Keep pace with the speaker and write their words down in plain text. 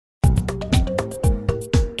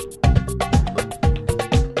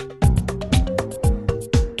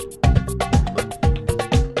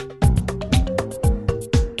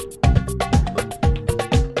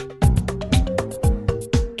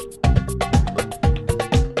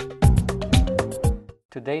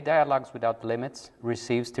Today, Dialogues Without Limits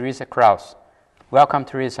receives Teresa Krause. Welcome,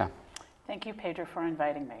 Teresa. Thank you, Pedro, for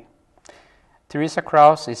inviting me. Teresa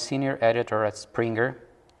Krause is senior editor at Springer,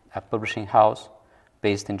 a publishing house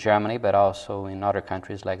based in Germany, but also in other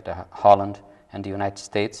countries like Holland and the United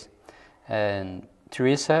States. And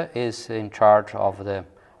Teresa is in charge of the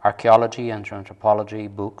archaeology and anthropology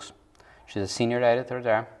books. She's a senior editor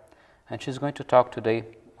there, and she's going to talk today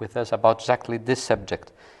with us about exactly this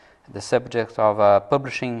subject, the subject of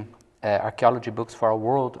publishing archaeology books for a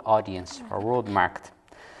world audience, for a world market.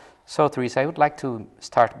 So, Teresa, I would like to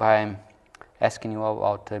start by asking you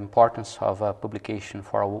about the importance of publication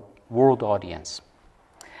for a world audience.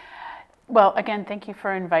 Well, again, thank you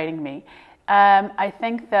for inviting me. I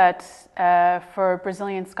think that for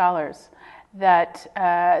Brazilian scholars, that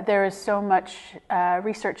there is so much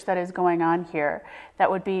research that is going on here that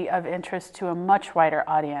would be of interest to a much wider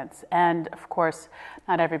audience. And of course,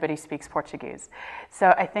 not everybody speaks Portuguese.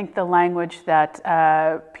 So I think the language that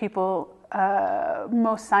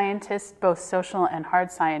most scientists, both social and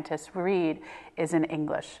hard scientists, read is in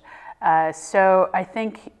English. So I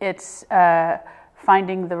think it's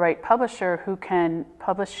finding the right publisher who can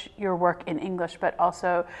publish your work in English, but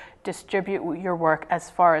also distribute your work as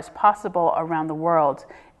far as possible around the world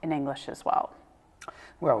in English as well.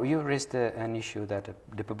 Well, you raised an issue that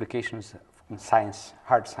the publications in science,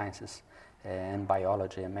 hard sciences, and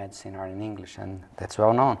biology and medicine are in English, and that's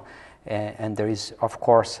well known. And there is, of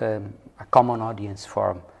course, a common audience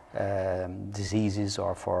for diseases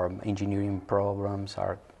or for engineering programs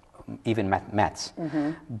or even maths.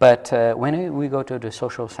 Mm-hmm. But when we go to the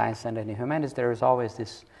social science and the humanities, there is always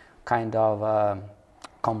this kind of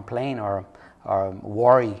complaint or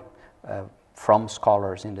worry from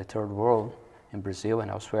scholars in the third world, in Brazil and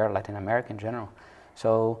elsewhere, Latin America in general,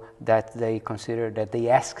 so that they consider, that they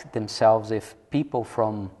ask themselves if people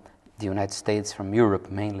from the United States, from Europe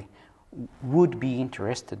mainly, would be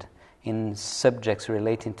interested in subjects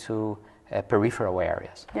relating to peripheral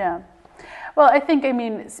areas. Yeah. Well, I think,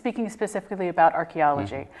 speaking specifically about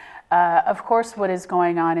archaeology, of course, what is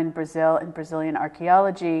going on in Brazil, in Brazilian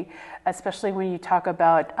archaeology, especially when you talk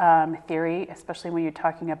about theory, especially when you're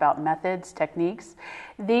talking about methods, techniques,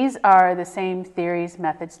 these are the same theories,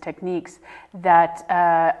 methods, techniques that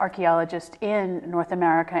archaeologists in North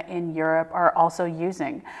America, in Europe, are also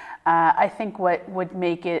using. I think what would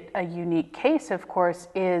make it a unique case, of course,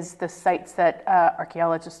 is the sites that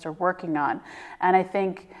archaeologists are working on. And I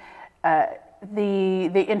think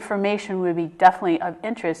the information would be definitely of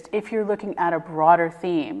interest if you're looking at a broader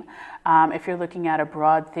theme, if you're looking at a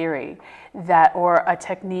broad theory, or a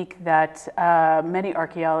technique that many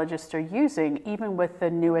archaeologists are using, even with the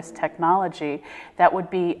newest technology, that would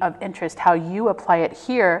be of interest, how you apply it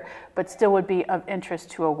here, but still would be of interest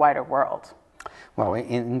to a wider world. Well,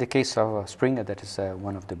 in the case of Springer, that is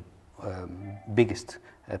one of the biggest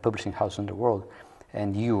publishing houses in the world,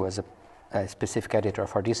 and you as a specific editor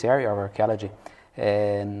for this area of archaeology,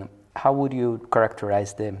 and how would you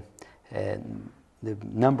characterize the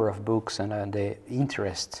number of books and the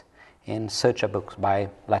interest in such a books by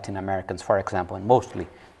Latin Americans, for example, and mostly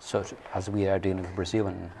such as we are dealing with Brazil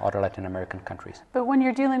and other Latin American countries? But when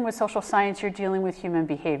you're dealing with social science, you're dealing with human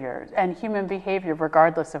behavior, and human behavior,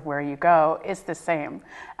 regardless of where you go, is the same.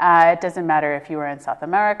 It doesn't matter if you are in South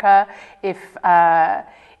America,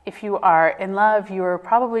 if you are in love, you are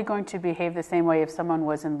probably going to behave the same way if someone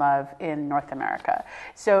was in love in North America.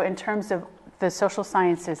 So in terms of the social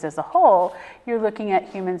sciences as a whole, you're looking at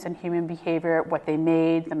humans and human behavior, what they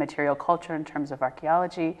made, the material culture in terms of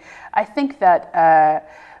archaeology. I think that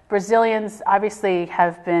Brazilians obviously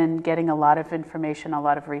have been getting a lot of information, a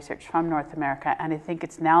lot of research from North America, and I think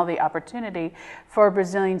it's now the opportunity for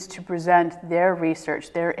Brazilians to present their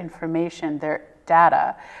research, their information, their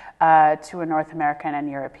data to a North American and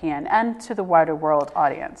European and to the wider world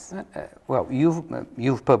audience. Well,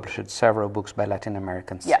 you've published several books by Latin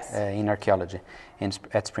Americans. Yes. In archaeology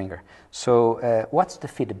at Springer. So what's the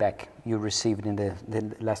feedback you received in the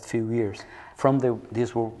last few years from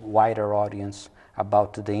this wider audience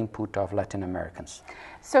about the input of Latin Americans?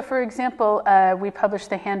 So, for example, we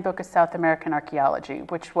published the Handbook of South American Archaeology,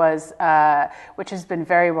 which has been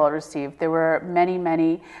very well received. There were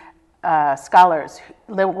many scholars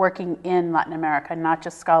working in Latin America, not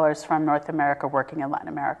just scholars from North America working in Latin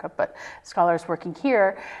America, but scholars working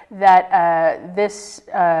here, that this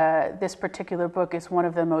particular book is one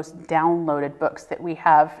of the most downloaded books that we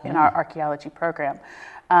have in our archaeology program.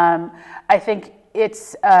 I think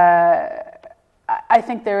it's I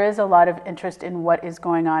think there is a lot of interest in what is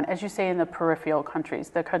going on, as you say, in the peripheral countries,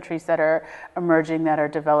 the countries that are emerging, that are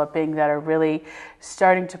developing, that are really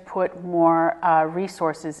starting to put more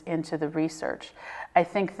resources into the research. I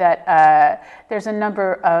think that there's a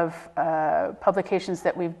number of publications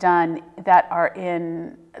that we've done that are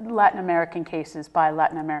in Latin American cases by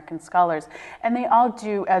Latin American scholars, and they all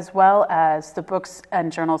do as well as the books and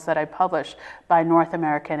journals that I publish by North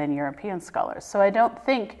American and European scholars. So I don't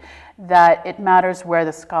think that it matters where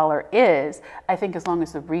the scholar is. I think as long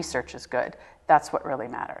as the research is good, that's what really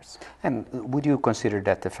matters. And would you consider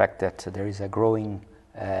that the fact that there is a growing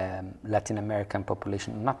Latin American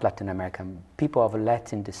population, not Latin American, people of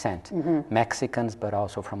Latin descent, Mexicans, but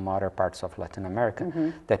also from other parts of Latin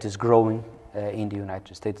America, that is growing in the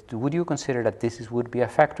United States. Would you consider that this would be a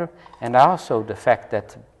factor? And also the fact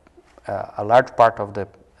that a large part of the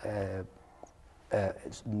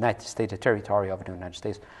United States, the territory of the United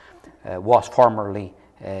States, was formerly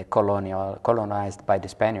colonized by the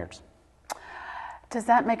Spaniards. Does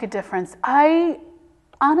that make a difference? I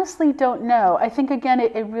honestly don't know. I think, again,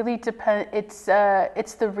 it really depends.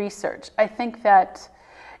 It's the research. I think that,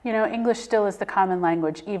 English still is the common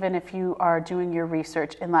language. Even if you are doing your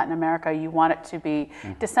research in Latin America, you want it to be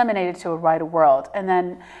disseminated to a wider world. And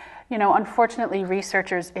then, unfortunately,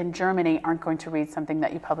 researchers in Germany aren't going to read something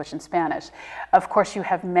that you publish in Spanish. Of course, you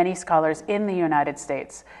have many scholars in the United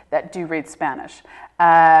States that do read Spanish.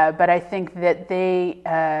 But I think that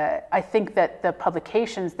the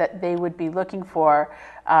publications that they would be looking for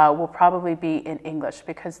will probably be in English,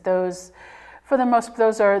 because those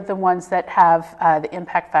are the ones that have the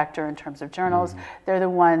impact factor in terms of journals. They're the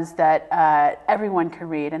ones that everyone can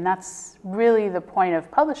read, and that's really the point of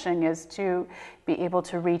publishing, is to be able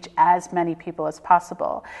to reach as many people as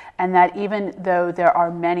possible. And that even though there are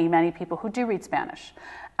many, many people who do read Spanish,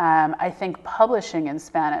 I think publishing in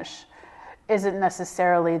Spanish isn't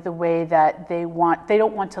necessarily the way that they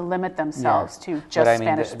don't want to limit themselves to just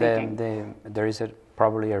Spanish speaking. There is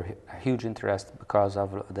probably a huge interest because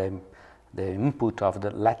of the input of the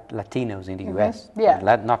Latinos in the U.S.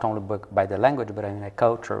 Not only by the language, but the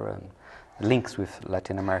culture and links with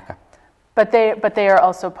Latin America. But they are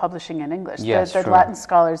also publishing in English. Yes, the Latin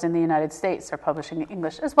scholars in the United States are publishing in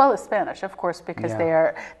English as well as Spanish, of course, because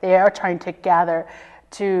they are trying to gather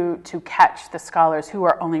to catch the scholars who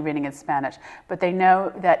are only reading in Spanish. But they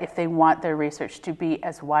know that if they want their research to be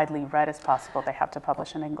as widely read as possible, they have to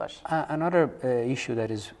publish in English. Another issue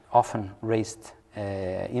that is often raised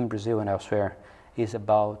in Brazil and elsewhere is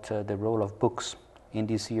about the role of books in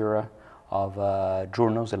this era of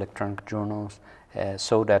journals, electronic journals,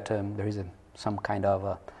 so that there is some kind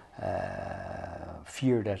of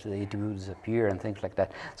fear that it will disappear and things like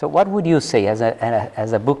that. So what would you say as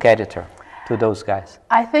a book editor to those guys?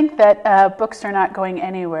 I think that books are not going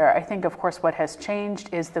anywhere. I think, of course, what has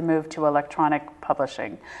changed is the move to electronic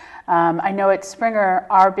publishing. I know at Springer,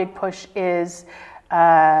 our big push is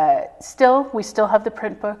we still have the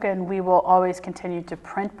print book, and we will always continue to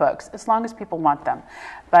print books as long as people want them.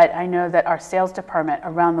 But I know that our sales department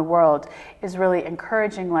around the world is really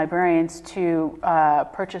encouraging librarians to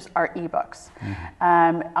purchase our ebooks.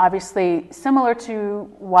 Obviously, similar to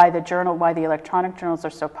why the electronic journals are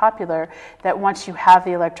so popular, that once you have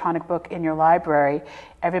the electronic book in your library,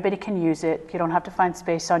 everybody can use it. You don't have to find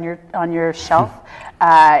space on your shelf.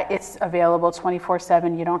 It's available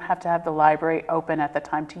 24/7. You don't have to have the library open at the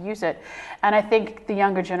time to use it. And I think the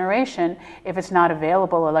younger generation, if it's not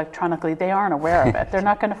available electronically, they aren't aware of it. They're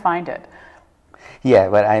not going to find it. Yeah,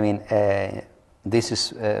 but this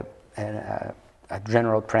is a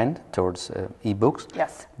general trend towards e-books.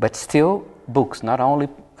 Yes. But still books, not only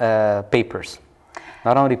papers.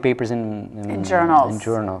 Not only papers in journals. In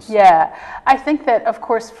journals. Yeah. I think that, of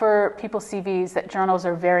course, for people's CVs, that journals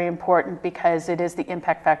are very important because it is the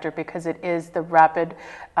impact factor, because it is the rapid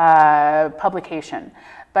publication.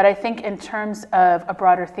 But I think in terms of a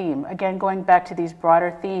broader theme, again, going back to these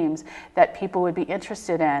broader themes that people would be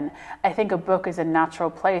interested in, I think a book is a natural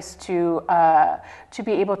place to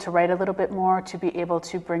be able to write a little bit more, to be able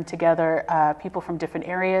to bring together people from different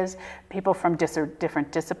areas, people from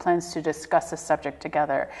different disciplines to discuss a subject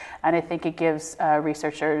together. And I think it gives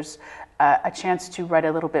researchers a chance to write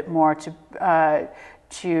a little bit more, to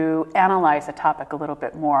analyze a topic a little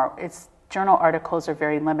bit more. Journal articles are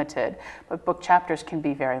very limited, but book chapters can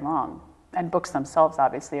be very long. And books themselves,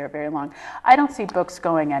 obviously, are very long. I don't see books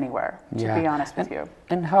going anywhere, to be honest with you.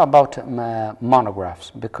 And how about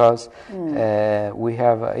monographs? Because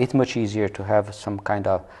it's much easier to have some kind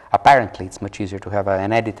of, apparently it's much easier to have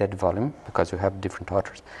an edited volume, because you have different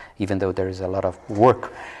authors, even though there is a lot of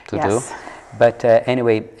work to do. But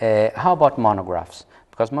anyway, how about monographs?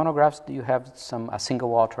 Because monographs, you have a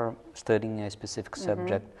single author studying a specific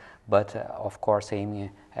subject, but of course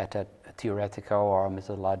aiming at a theoretical or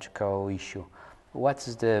methodological issue.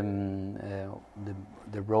 What's the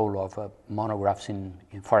role of monographs in,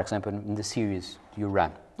 for example, in the series you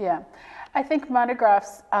run? Yeah, I think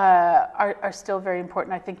monographs are still very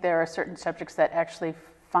important. I think there are certain subjects that actually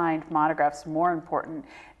find monographs more important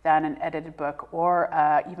than an edited book or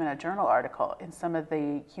even a journal article. In some of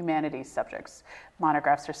the humanities subjects,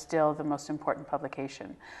 monographs are still the most important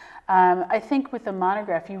publication. I think with a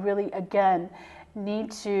monograph, you really, again,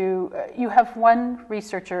 need to, you have one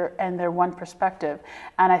researcher and their one perspective,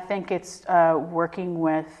 and I think it's working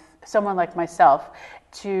with someone like myself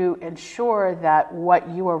to ensure that what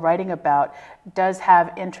you are writing about does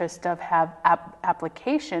have interest, does have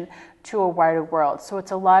application to a wider world. So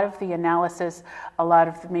it's a lot of the analysis, a lot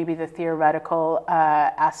of maybe the theoretical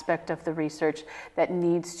aspect of the research that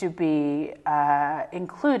needs to be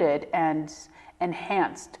included and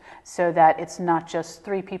enhanced so that it's not just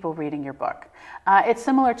 3 people reading your book. It's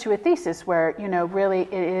similar to a thesis where, you know, really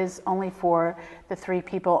it is only for the 3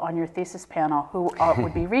 people on your thesis panel who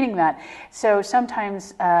would be reading that. So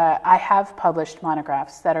sometimes I have published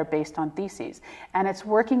monographs that are based on theses, and it's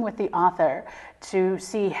working with the author to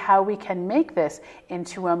see how we can make this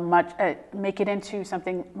into make it into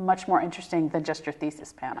something much more interesting than just your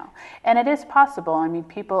thesis panel. And it is possible. I mean,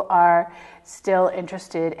 people are still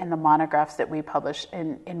interested in the monographs that we publish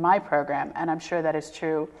in my program, and I'm sure that is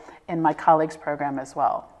true in my colleagues' program as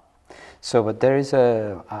well. So, but there is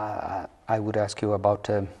I would ask you about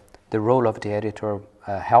the role of the editor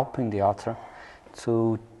helping the author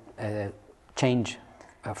to change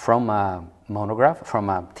from a monograph, from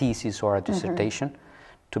a thesis or a dissertation,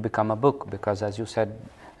 to become a book, because as you said,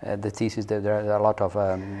 the thesis, there are a lot of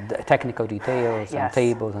technical details and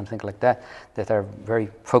tables and things like that are very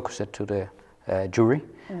focused to the jury.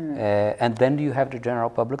 And then you have the general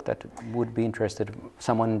public that would be interested,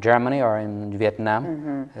 someone in Germany or in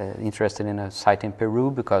Vietnam, interested in a site in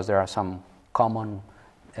Peru because there are some common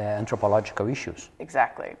anthropological issues.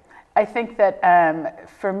 Exactly. I think that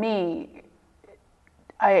for me,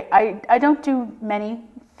 I don't do many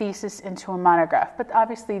theses into a monograph, but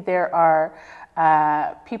obviously there are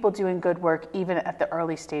people doing good work even at the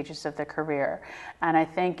early stages of their career. And I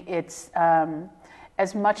think it's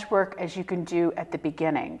as much work as you can do at the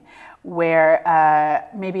beginning, where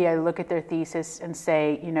maybe I look at their thesis and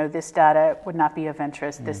say, you know, this data would not be of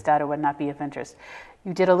interest, this data would not be of interest.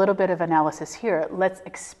 You did a little bit of analysis here. Let's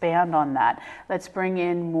expand on that. Let's bring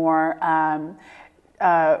in more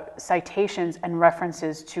citations and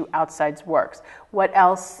references to outside works. What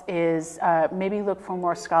else is, maybe look for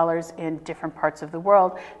more scholars in different parts of the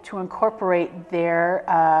world to incorporate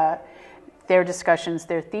their discussions,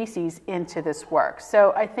 their theses into this work.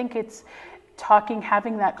 So I think it's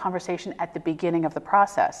having that conversation at the beginning of the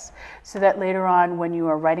process, so that later on when you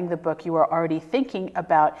are writing the book, you are already thinking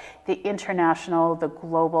about the international, the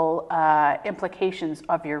global implications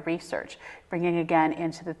of your research, bringing again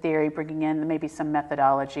into the theory, bringing in maybe some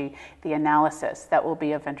methodology, the analysis that will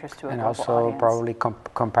be of interest to a global audience. And also probably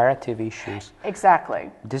comparative issues.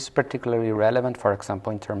 Exactly. This is particularly relevant, for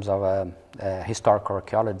example, in terms of historical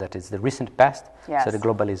archaeology, that is the recent past, so the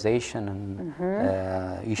globalization and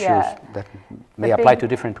issues that may apply to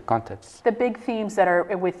different contexts. The big themes that are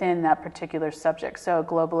within that particular subject, so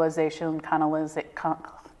globalization,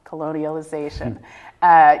 colonialization,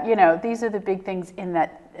 you know, these are the big things in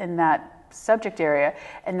that subject area,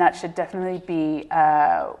 and that should definitely be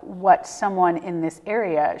what someone in this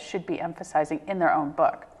area should be emphasizing in their own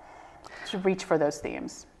book, to reach for those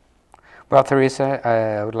themes. Well, Teresa,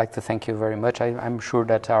 I would like to thank you very much. I'm sure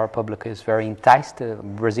that our public is very enticed.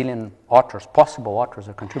 Brazilian authors, possible authors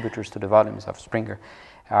or contributors to the volumes of Springer,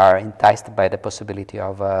 are enticed by the possibility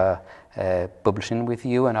of publishing with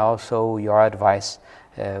you, and also your advice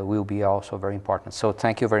will be also very important. So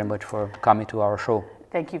thank you very much for coming to our show.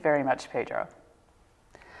 Thank you very much, Pedro.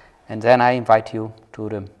 And then I invite you to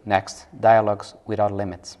the next Dialogues Without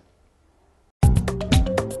Limits.